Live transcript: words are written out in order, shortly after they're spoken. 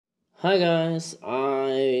Hi guys,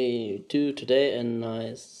 I do today a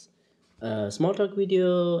nice small talk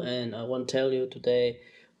video, and I want to tell you today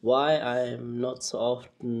why I'm not so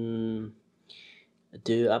often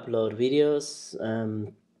do upload videos,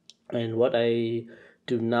 and what I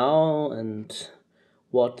do now and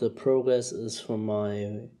what the progress is for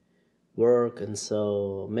my work. And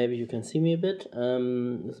so maybe you can see me a bit.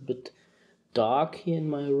 It's a bit dark here in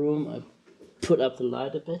my room. I put up the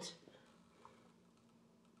light a bit.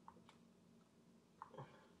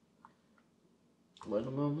 Wait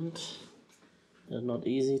a moment. It's not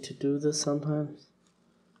easy to do this sometimes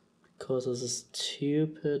because of this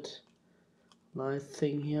stupid light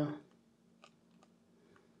thing here.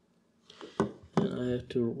 And I have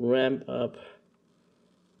to ramp up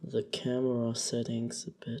the camera settings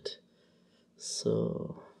a bit.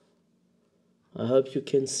 So I hope you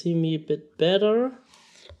can see me a bit better.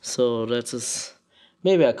 So that is,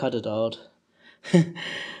 maybe I cut it out.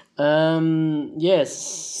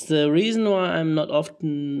 Yes, the reason why I'm not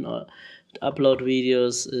often upload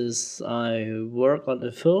videos is I work on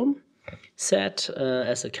a film set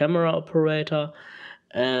as a camera operator,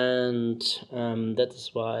 and that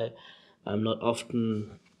is why I'm not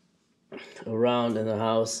often around in the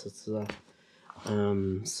house.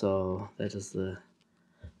 So that is the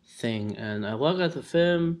thing. And I work at the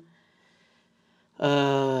film.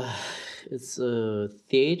 It's a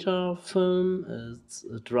theater film. It's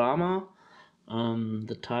a drama.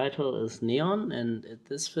 The title is Neon, and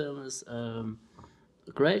this film is a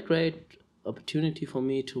great opportunity for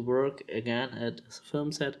me to work again at a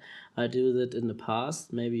film set. I do that in the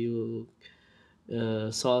past. Maybe you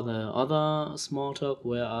saw the other small talk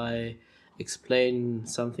where I explain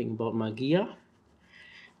something about my gear.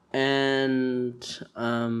 And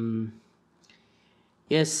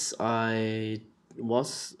yes, I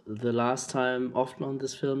was the last time often on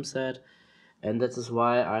this film set, and that is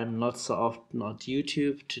why I'm not so often on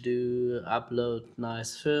YouTube to do upload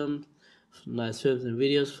nice films and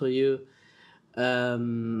videos for you.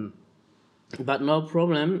 But no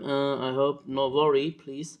problem. I hope, no worry,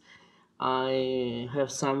 please. I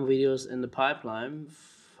have some videos in the pipeline.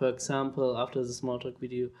 For example, after the small talk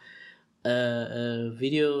video, a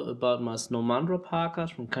video about my Snowmandra Parker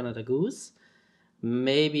from Canada Goose.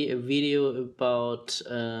 Maybe a video about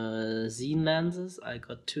zine lenses. I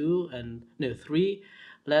got three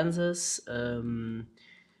lenses,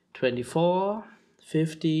 24,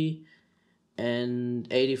 50, and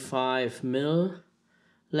 85 mil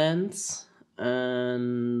lens.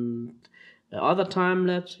 And the other time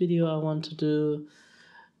lapse video I want to do.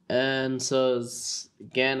 And so it's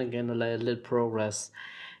again a little progress.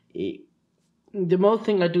 The most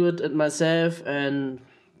thing I do it at myself, and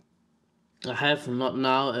I have not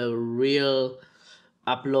now a real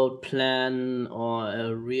upload plan or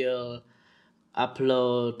a real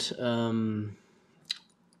upload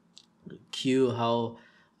queue how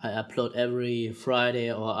I upload every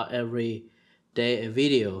Friday or every day a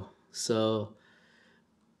video. So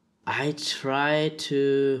I try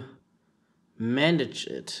to manage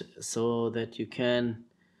it so that you can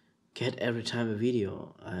get every time a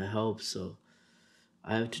video. I hope so.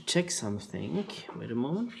 I have to check something. Wait a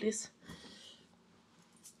moment, please.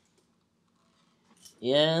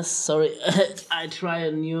 Yes, sorry. I try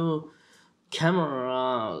a new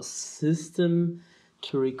camera system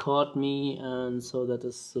to record me, and so that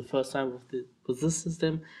is the first time with this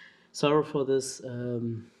system. Sorry for this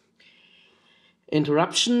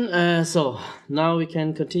interruption. So now we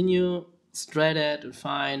can continue straight ahead and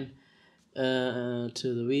fine to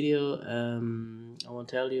the video. I want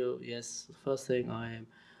to tell you, yes, the first thing, I'm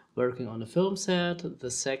working on a film set. The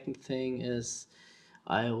second thing is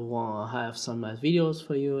I want to have some nice videos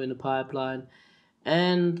for you in the pipeline.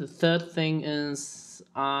 And the third thing is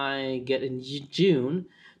I get in June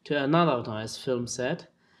to another nice film set.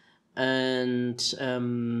 And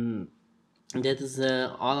that is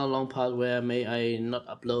the other long part where may I not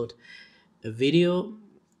upload a video.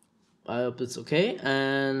 I hope it's okay.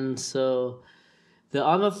 And so the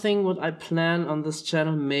other thing what I plan on this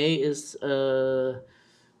channel May is a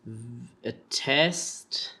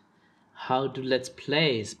test how to let's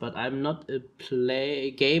plays, but I'm not a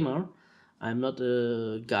gamer. I'm not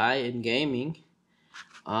a guy in gaming.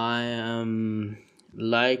 I am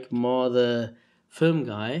like more the film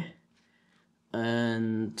guy,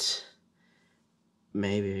 and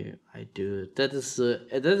maybe I do it. That is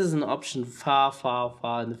an option far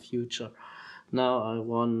in the future. Now I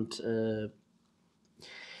want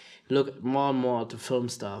look more and more at the film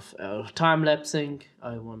stuff. Time lapsing.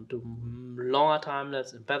 I want to do longer time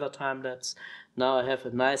lapse and better time lapse. Now I have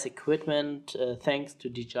a nice equipment. Thanks to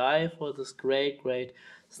DJI for this great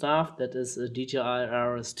stuff. That is a DJI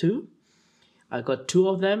RS2. I got 2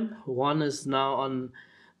 of them. One is now on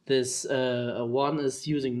this. One is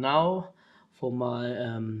using now for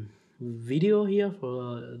my video here,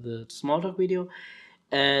 for the Smalltalk video,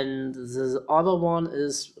 and the other one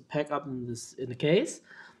is packed up in the case.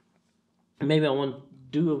 Maybe I want to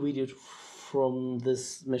do a video from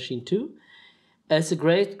this machine too. It's a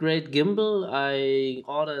great gimbal. I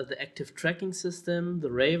ordered the active tracking system,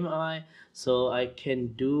 the Raven Eye, so I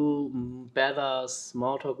can do better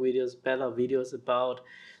Smalltalk videos, better videos about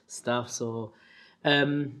stuff. So,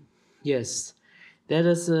 yes, that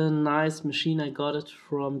is a nice machine. I got it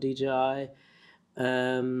from DJI.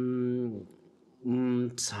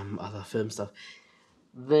 Some other film stuff.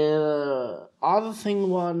 The other thing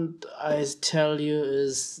want I tell you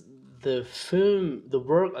is the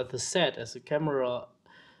work at the set as a camera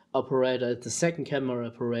operator, as the second camera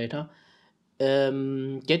operator,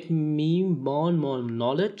 get me more and more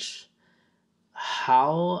knowledge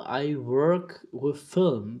how I work with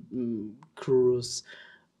film crews,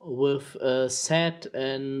 with set,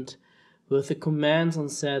 and with the commands on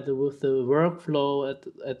set, with the workflow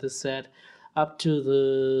at the set, up to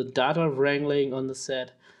the data wrangling on the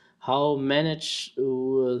set, how manage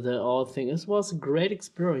the whole thing. It was a great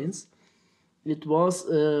experience. It was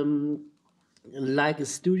like a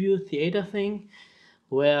studio theater thing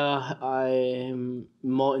where I'm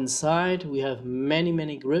more inside. We have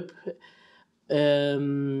many grip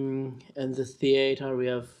in the theater. We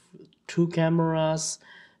have 2 cameras,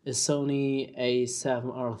 a Sony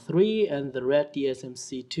A7R3 and the Red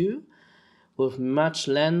DSMC2 with much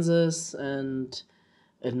lenses and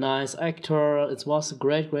a nice actor. It was a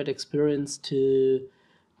great experience to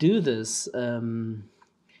do this.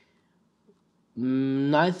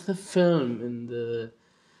 Nice film in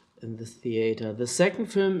the theater. The second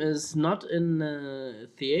film is not in the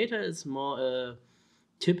theater. It's more a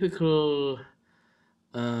typical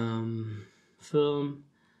film.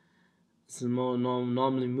 It's more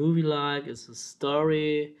normally movie-like. It's a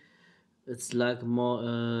story. It's like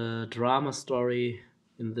more drama story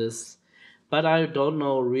in this. But I don't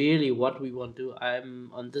know really what we want to do.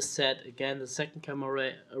 I'm on this set again, the second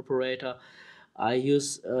camera operator. I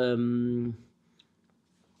use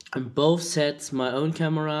on both sets my own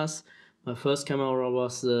cameras. My first camera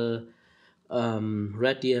was the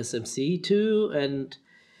Red DSMC2 and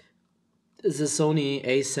the Sony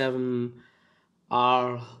A7R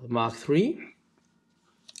Mark III.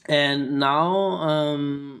 And now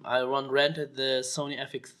I rented the Sony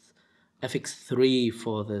FX3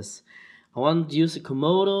 for this. I want to use the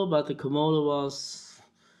Komodo, but the Komodo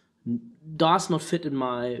does not fit in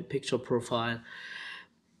my picture profile.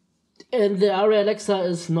 And the Arri Alexa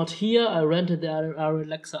is not here. I rented the Arri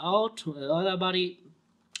Alexa out to another buddy,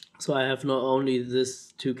 so I have not only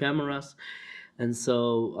these 2 cameras. And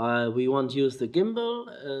so we want to use the gimbals,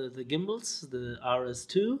 the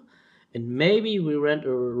RS2, and maybe we rent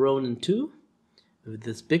a Ronin 2 with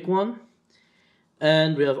this big one.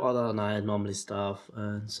 And we have other normally stuff.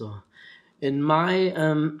 And so in my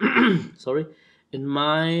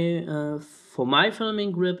for my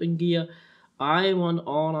filming grip and gear, I want to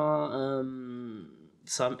order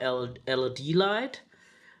some LED light,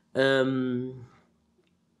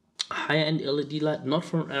 high-end LED light, not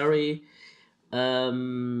from Arri.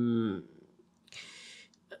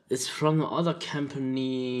 It's from the other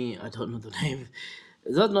company. I don't know the name.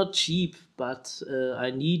 It's not cheap, but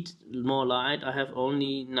I need more light. I have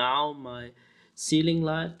only now my ceiling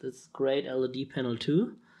light. That's great LED panel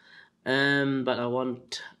too. But I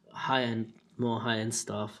want more high-end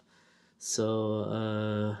stuff.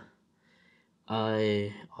 So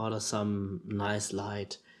I order some nice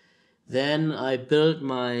light. Then I built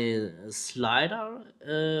my slider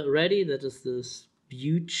ready. That is this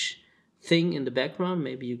huge thing in the background.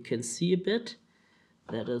 Maybe you can see a bit.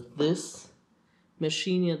 That is this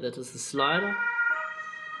machine here. That is the slider.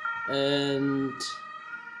 And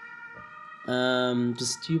the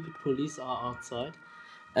stupid police are outside.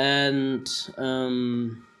 And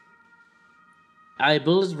I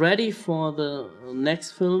built it ready for the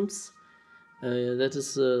next films. That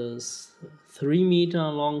is a 3 meter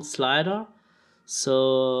long slider,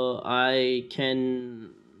 so I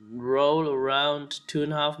can roll around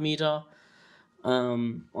 2.5 meter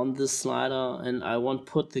on this slider, and I want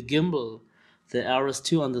to put the gimbal, the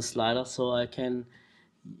RS2 on the slider, so I can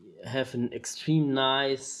have an extreme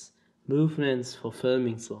nice movements for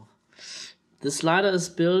filming. So the slider is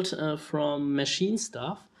built from machine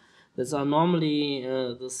stuff. These are normally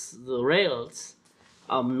the rails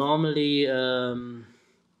are normally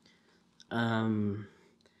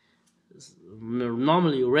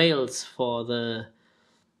rails for the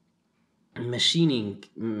machining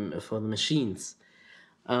for the machines.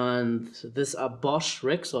 And these are Bosch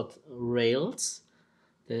Rexroth rails.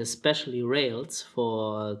 They're specially rails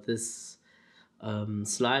for this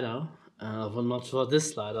slider. Well, not for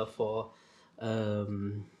this slider, for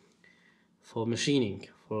machining.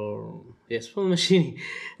 For machining.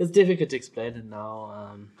 It's difficult to explain it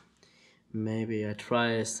now. Maybe I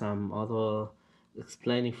try some other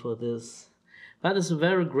explaining for this. But it's a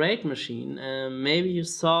very great machine. Maybe you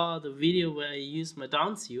saw the video where I used my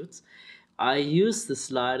downsuits. I use the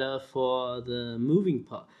slider for the moving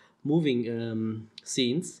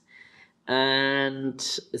scenes,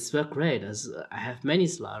 and it's very great. As I have many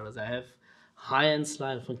sliders. I have high-end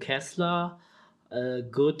slider from Kessler,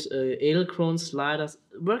 good Edelkrone sliders.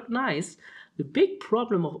 Work nice. The big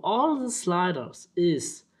problem of all the sliders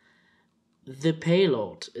is the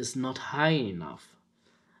payload is not high enough,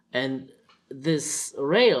 and this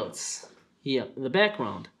rails here in the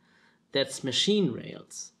background, that's machine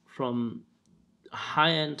rails from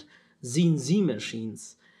high-end CNC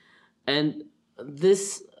machines, and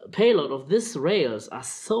this payload of these rails are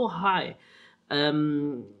so high.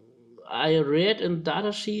 I read in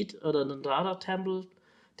data sheet or the data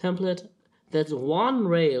template that one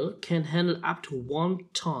rail can handle up to 1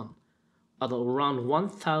 ton, or around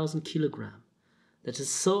 1,000 kilogram. That is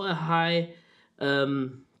so a high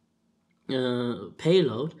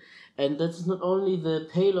payload, and that's not only the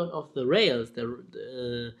payload of the rails,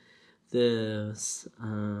 the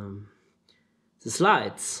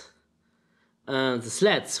slats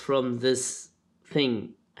from this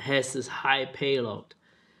thing has this high payload.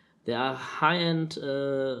 There are high-end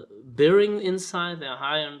bearing inside, there are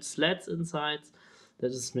high-end slats inside.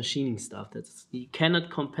 That is machining stuff. You cannot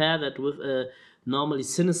compare that with a normally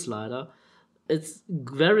cine-slider. It's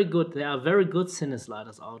very good. There are very good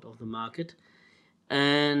cine-sliders out of the market,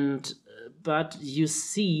 but you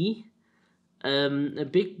see a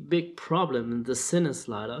big problem in the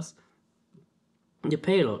cine-sliders. The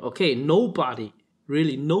payload. Okay, nobody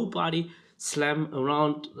slam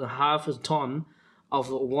around half a ton of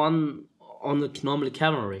one on the normally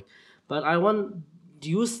camera rig. But I want to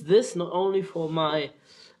use this not only for my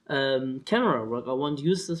camera work, I want to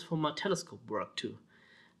use this for my telescope work too.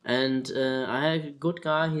 And I have a good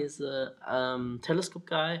guy, he's a telescope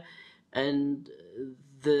guy, and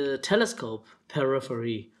the telescope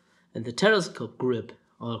periphery and the telescope grip,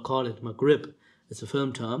 or I'll call it my grip, it's a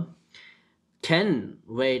film term, can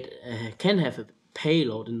have a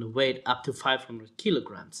payload in the weight up to 500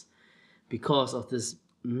 kilograms because of this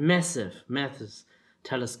massive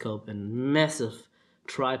telescope and massive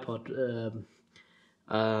tripod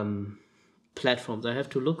platforms. I have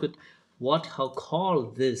to look at how call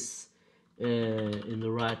this in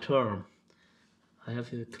the right term. I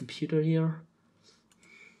have a computer here.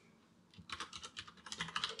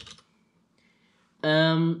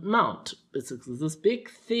 Mount. It's this big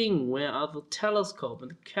thing where the telescope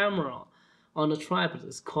and the camera on the tripod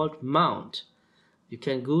is called mount. You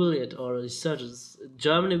can Google it or search it. In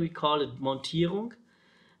Germany we call it Montierung,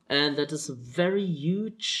 and that is a very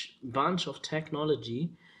huge bunch of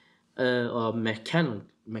technology or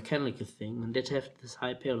mechanical thing, and that have this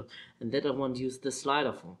high payload, and that I want to use the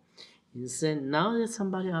slider for. You say now that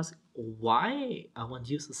somebody asks why I want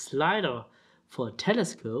to use a slider for a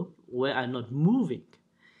telescope where I'm not moving.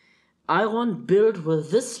 I want build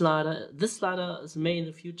with this slider. This slider is made in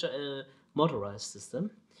the future a motorized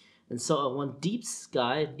system, and so I want deep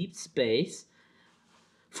space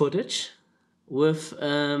footage with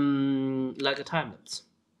like a time lapse.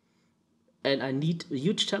 And I need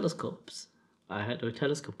huge telescopes. I had a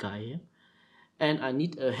telescope guy here, and I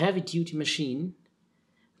need a heavy duty machine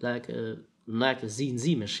like a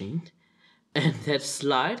CNC machine, and that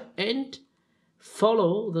slide and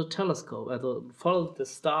follow the telescope, follow the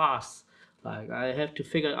stars. Like I have to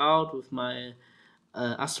figure out with my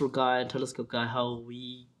astro guy and telescope guy how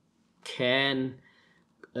we can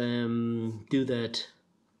do that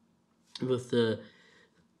with the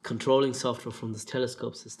controlling software from this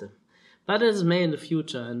telescope system. But it's made in the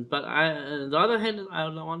future, but on the other hand, I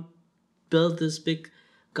want to build this big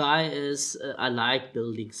guy. I like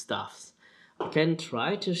building stuffs. I can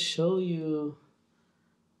try to show you.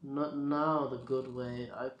 Not now the good way.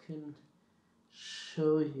 I can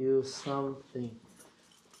show you something.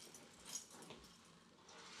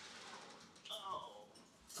 Oh,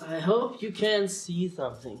 I hope you can see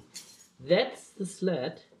something. That's the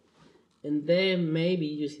sled, and there maybe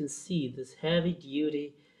you can see this heavy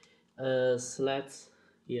duty sleds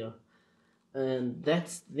here, and that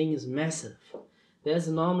thing is massive. There's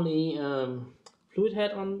normally fluid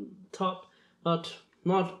head on top, but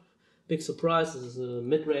not big surprise. This is a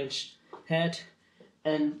mid-range head,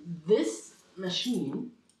 And this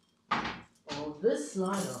machine, or this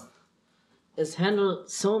slider, is handle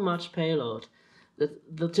so much payload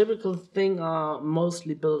that the typical thing are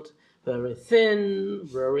mostly built very thin,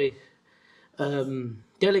 very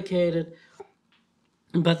delicate,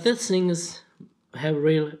 but this thing is have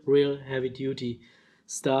real heavy duty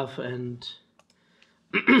stuff, and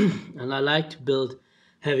and I like to build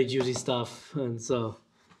heavy duty stuff, and so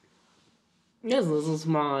yes, this is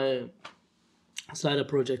my slider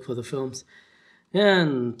project for the films.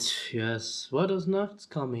 And yes, what is next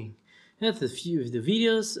coming? Yes, the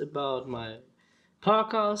videos about my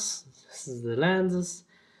parkas, this is the lenses,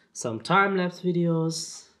 some time-lapse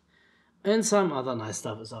videos, and some other nice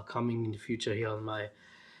stuff is all coming in the future here on my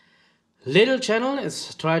little channel.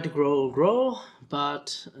 It's try to grow,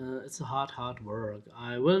 but it's a hard work.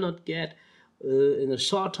 I will not get in a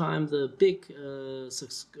short time the big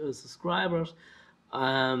subscribers.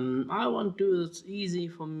 I want to do it easy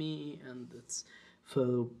for me, and it's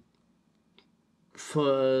for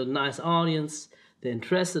a nice audience. They're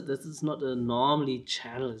interested. This is not a normally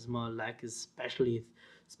channel. It's more like a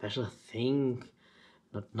special thing,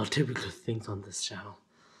 not typical things on this channel.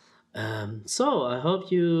 So I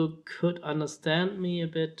hope you could understand me a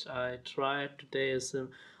bit. I tried today some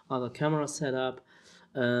other camera setup.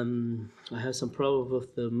 I have some problem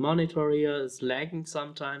with the monitor here. It's lagging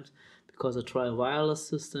sometimes because I try a wireless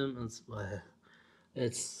system, and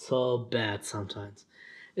it's so bad sometimes.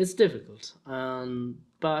 It's difficult,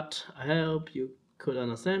 but I hope you could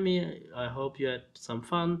understand me. I hope you had some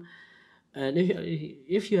fun. And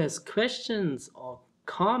if you have questions or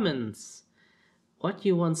comments, what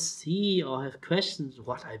you want to see, or have questions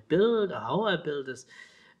what I build or how I build this,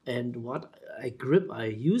 and what grip I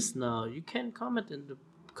use now, you can comment in the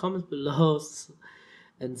comments below.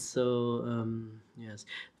 And so yes,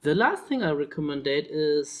 the last thing I recommended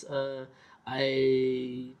is the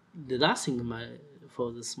last thing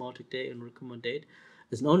for the Smalltalk day and recommended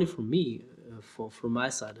is only for me, from my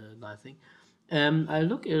side, I think. I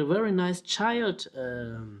look at a very nice child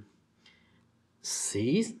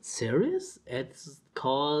series. It's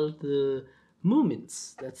called the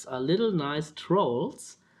Moomins. That's a little nice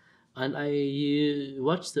trolls. And I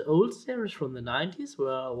watched the old series from the 90s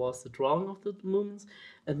where was the drawing of the Moomins,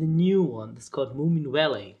 and the new one that's called Moomin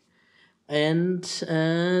Valley. And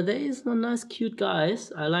there is some nice cute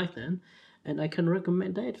guys. I like them, and I can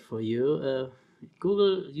recommend that for you.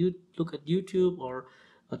 Look at YouTube or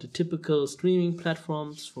at the typical streaming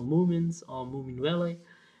platforms for Moomins or Moomin Valley,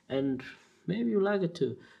 and maybe you like it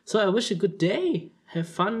too. So I wish you a good day. Have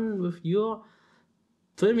fun with your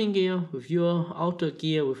filming gear, with your outdoor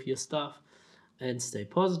gear, with your stuff, and stay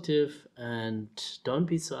positive and don't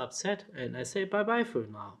be so upset. And I say bye bye for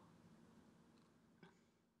now.